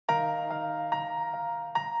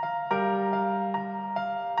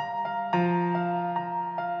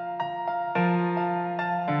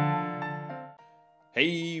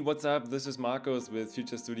what's up? This is Marcus with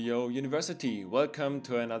Future Studio University. Welcome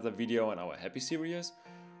to another video on our Happy series.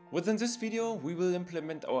 Within this video, we will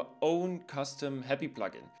implement our own custom Happy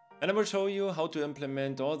plugin. And I will show you how to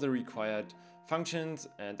implement all the required functions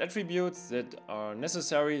and attributes that are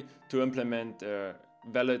necessary to implement a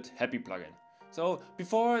valid Happy plugin. So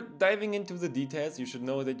before diving into the details, you should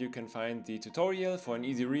know that you can find the tutorial for an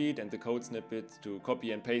easy read and the code snippets to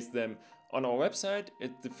copy and paste them on our website.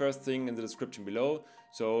 It's the first thing in the description below,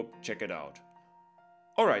 so check it out.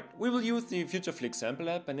 Alright, we will use the Futureflix sample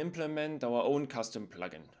app and implement our own custom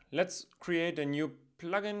plugin. Let's create a new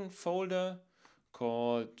plugin folder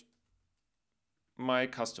called My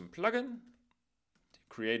Custom Plugin. The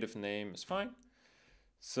creative name is fine.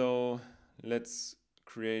 So let's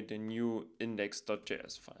create a new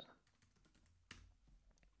index.js file.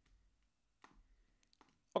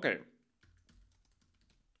 Okay,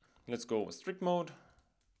 let's go with strict mode.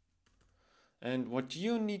 And what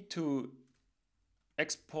you need to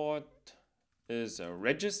export is a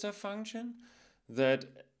register function that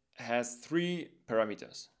has 3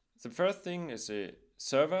 parameters. The first thing is a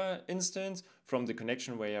server instance from the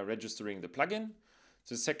connection where you're registering the plugin.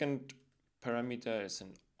 The second parameter is an,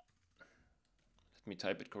 let me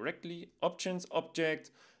type it correctly, options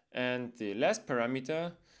object, and the last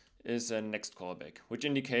parameter is a next callback, which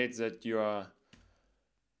indicates that you are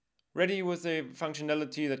ready with the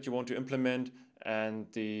functionality that you want to implement and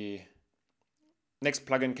the next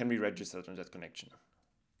plugin can be registered on that connection.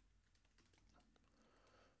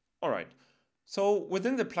 Alright, so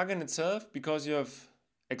within the plugin itself, because you have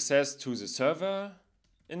access to the server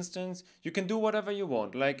instance, you can do whatever you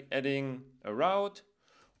want, like adding a route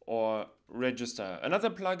or register another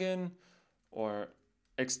plugin or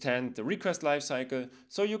extend the request lifecycle.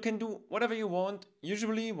 So you can do whatever you want.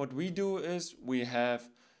 Usually what we do is we have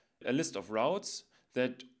a list of routes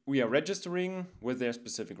that we are registering with their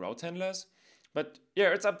specific route handlers. But yeah,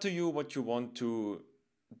 it's up to you what you want to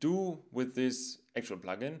do with this actual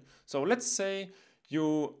plugin. So let's say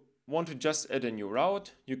you want to just add a new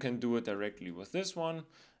route. You can do it directly with this one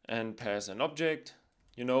and pass an object.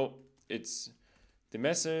 You know, it's the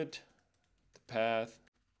method, the path,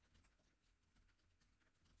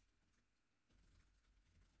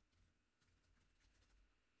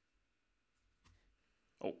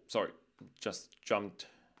 oh, sorry, just jumped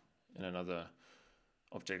in another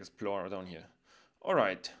object explorer down here. All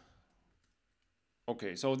right.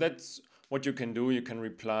 Okay, so that's what you can do. You can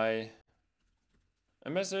reply a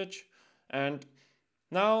message. And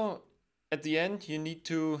now at the end, you need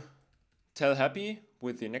to tell Happy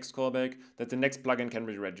with the next callback that the next plugin can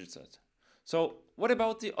be registered. So what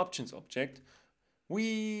about the options object?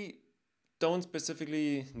 We don't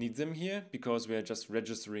specifically need them here because we are just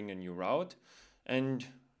registering a new route. And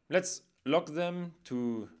let's log them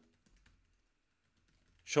to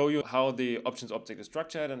show you how the options object is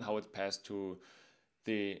structured and how it's passed to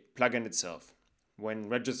the plugin itself when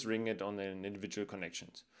registering it on an individual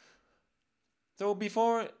connections. So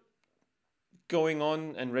before going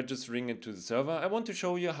on and registering it to the server, I want to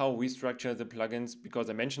show you how we structure the plugins because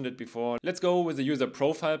I mentioned it before. Let's go with the user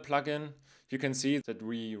profile plugin. You can see that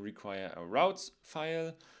we require a routes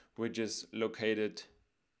file, which is located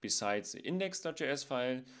besides the index.js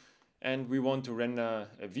file, and we want to render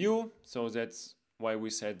a view, so that's why we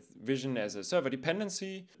set vision as a server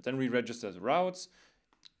dependency. Then we register the routes,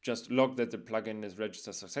 just log that the plugin is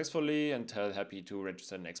registered successfully and tell Happy to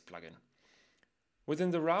register the next plugin.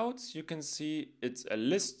 Within the routes, you can see it's a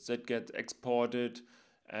list that gets exported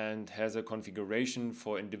and has a configuration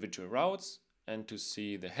for individual routes. And to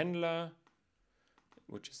see the handler,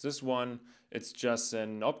 which is this one, it's just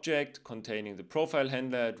an object containing the profile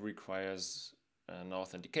handler. It requires an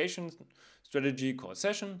authentication strategy called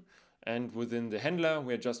session. And within the handler,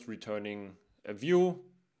 we're just returning a view,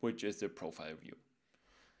 which is the profile view.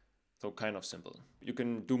 So kind of simple. You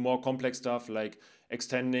can do more complex stuff like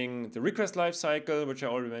extending the request lifecycle, which I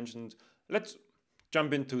already mentioned. Let's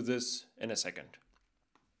jump into this in a second.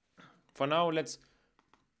 For now, let's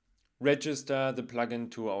register the plugin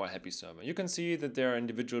to our Happy server. You can see that there are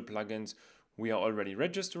individual plugins we are already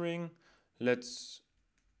registering. Let's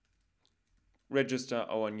register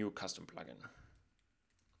our new custom plugin.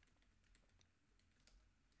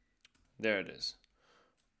 There it is.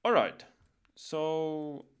 All right,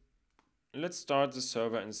 so let's start the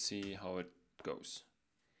server and see how it goes.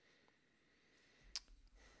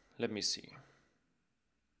 Let me see.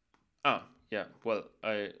 Yeah, well,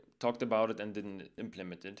 I talked about it and didn't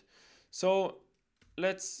implement it. So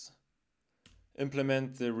let's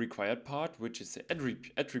implement the required part, which is the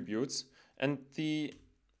attributes. And the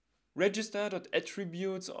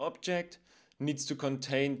register.attributes object needs to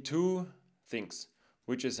contain 2 things,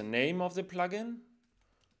 which is a name of the plugin,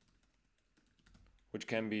 which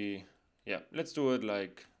can be, yeah, let's do it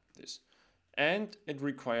like this. And it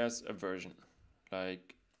requires a version,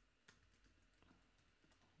 like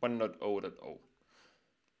 1.0.0.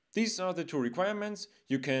 These are the two requirements.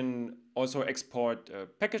 You can also export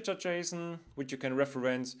package.json, which you can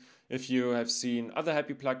reference. If you have seen other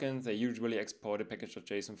Hapi plugins, they usually export a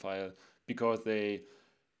package.json file because they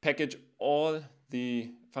package all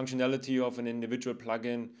the functionality of an individual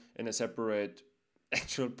plugin in a separate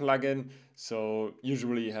actual plugin. So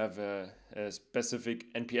usually you have a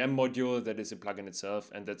specific NPM module that is a plugin itself,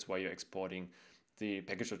 and that's why you're exporting the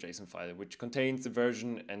package.json file, which contains the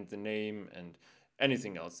version and the name and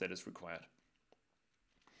anything else that is required.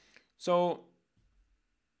 So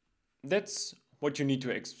that's what you need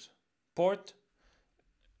to export: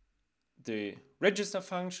 the register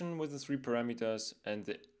function with the 3 parameters and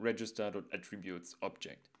the register.attributes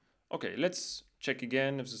object. Okay, let's check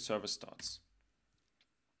again if the server starts.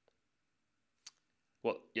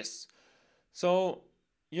 Well, yes. So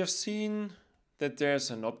you've seen that there's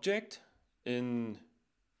an object in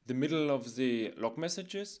the middle of the log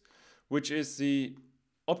messages, which is the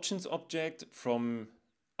options object from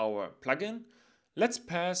our plugin. Let's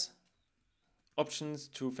pass options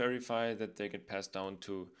to verify that they get passed down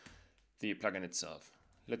to the plugin itself.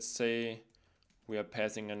 Let's say we are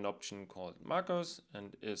passing an option called Marcos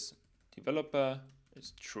and is developer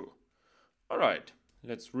is true. All right,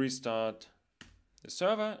 let's restart the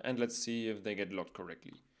server and let's see if they get logged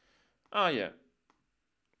correctly. Ah, yeah,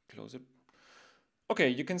 close it. Okay,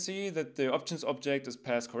 you can see that the options object is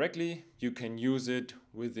passed correctly. You can use it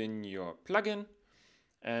within your plugin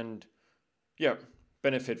and yeah,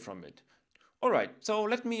 benefit from it. Alright, so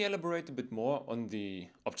let me elaborate a bit more on the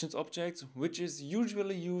options object, which is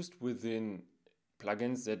usually used within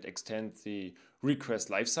plugins that extend the request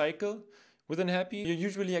lifecycle. Within Hapi, you're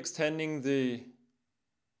usually extending the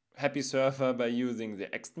Hapi server by using the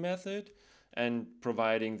ext method and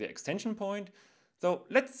providing the extension point. So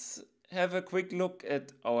let's have a quick look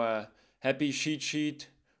at our Hapi cheat sheet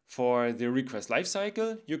for the request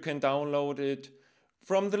lifecycle. You can download it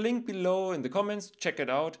from the link below in the comments. Check it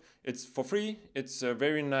out. It's for free. It's a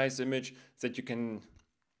very nice image that you can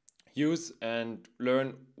use and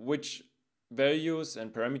learn which values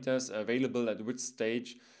and parameters are available at which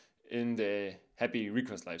stage in the Hapi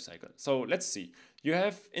request lifecycle. So let's see. You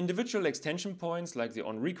have individual extension points like the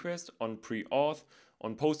onRequest, onPreAuth,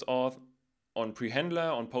 onPostAuth,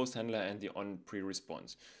 onPreHandler, onPostHandler, and the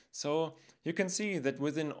onPreResponse. So you can see that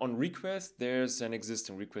within onRequest there's an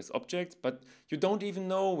existing request object, but you don't even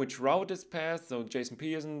know which route is passed, so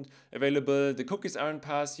JSONP isn't available, the cookies aren't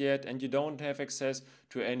passed yet, and you don't have access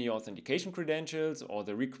to any authentication credentials or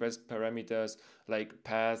the request parameters like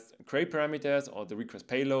path query parameters or the request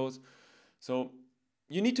payloads. So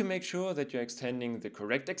you need to make sure that you're extending the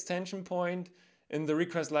correct extension point in the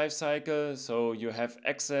request lifecycle, so you have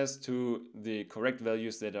access to the correct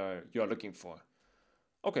values that you are looking for.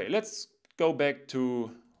 Okay, let's go back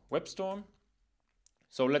to WebStorm.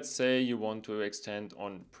 So let's say you want to extend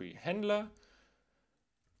onPreHandler.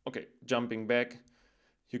 Okay, jumping back,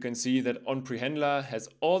 you can see that onPreHandler has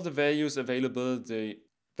all the values available. The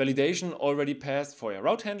validation already passed for your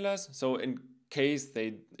route handlers. So in case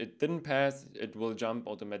it didn't pass, it will jump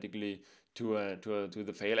automatically to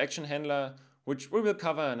the fail action handler, which we will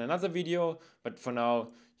cover in another video. But for now,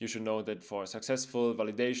 you should know that for successful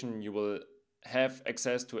validation, you will have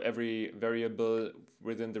access to every variable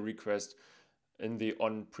within the request in the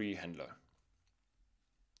onPreHandler.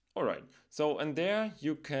 All right, so and there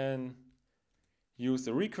you can use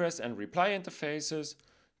the request and reply interfaces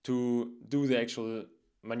to do the actual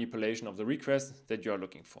manipulation of the request that you are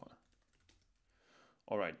looking for.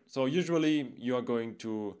 All right, so usually you are going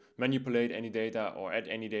to manipulate any data or add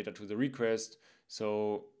any data to the request.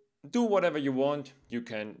 So do whatever you want. You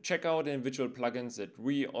can check out individual plugins that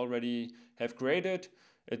we already have created.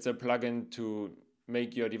 It's a plugin to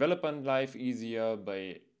make your development life easier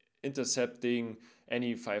by intercepting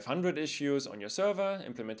any 500 issues on your server,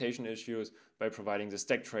 implementation issues, by providing the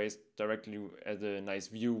stack trace directly as a nice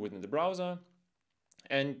view within the browser.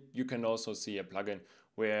 And you can also see a plugin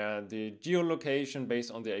where the geolocation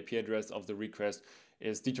based on the IP address of the request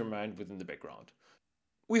is determined within the background.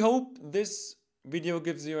 We hope this video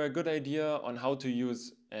gives you a good idea on how to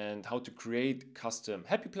use and how to create custom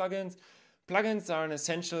Hapi plugins. Plugins are an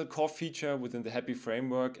essential core feature within the Hapi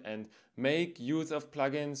framework, and make use of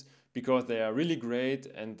plugins because they are really great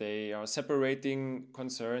and they are separating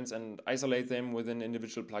concerns and isolate them within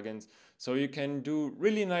individual plugins. So you can do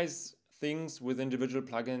really nice things with individual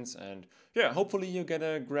plugins, and yeah, hopefully you get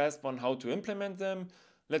a grasp on how to implement them.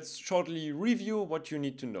 let's shortly review what you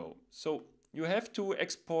need to know. So you have to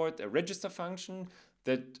export a register function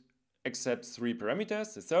that accepts 3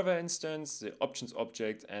 parameters: the server instance, the options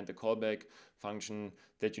object, and the callback function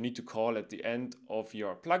that you need to call at the end of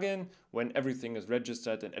your plugin when everything is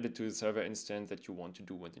registered and added to the server instance that you want to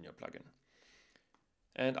do within your plugin.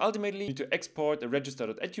 And ultimately, you need to export a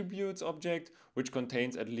register.attributes object, which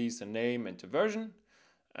contains at least a name and a version.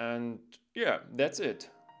 And yeah, that's it.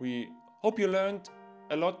 We hope you learned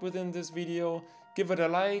a lot within this video. Give it a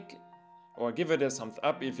like or give it a thumbs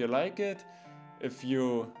up if you like it. If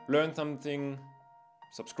you learned something,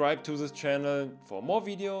 subscribe to this channel for more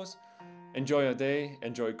videos. Enjoy your day,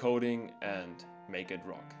 enjoy coding, and make it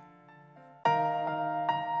rock.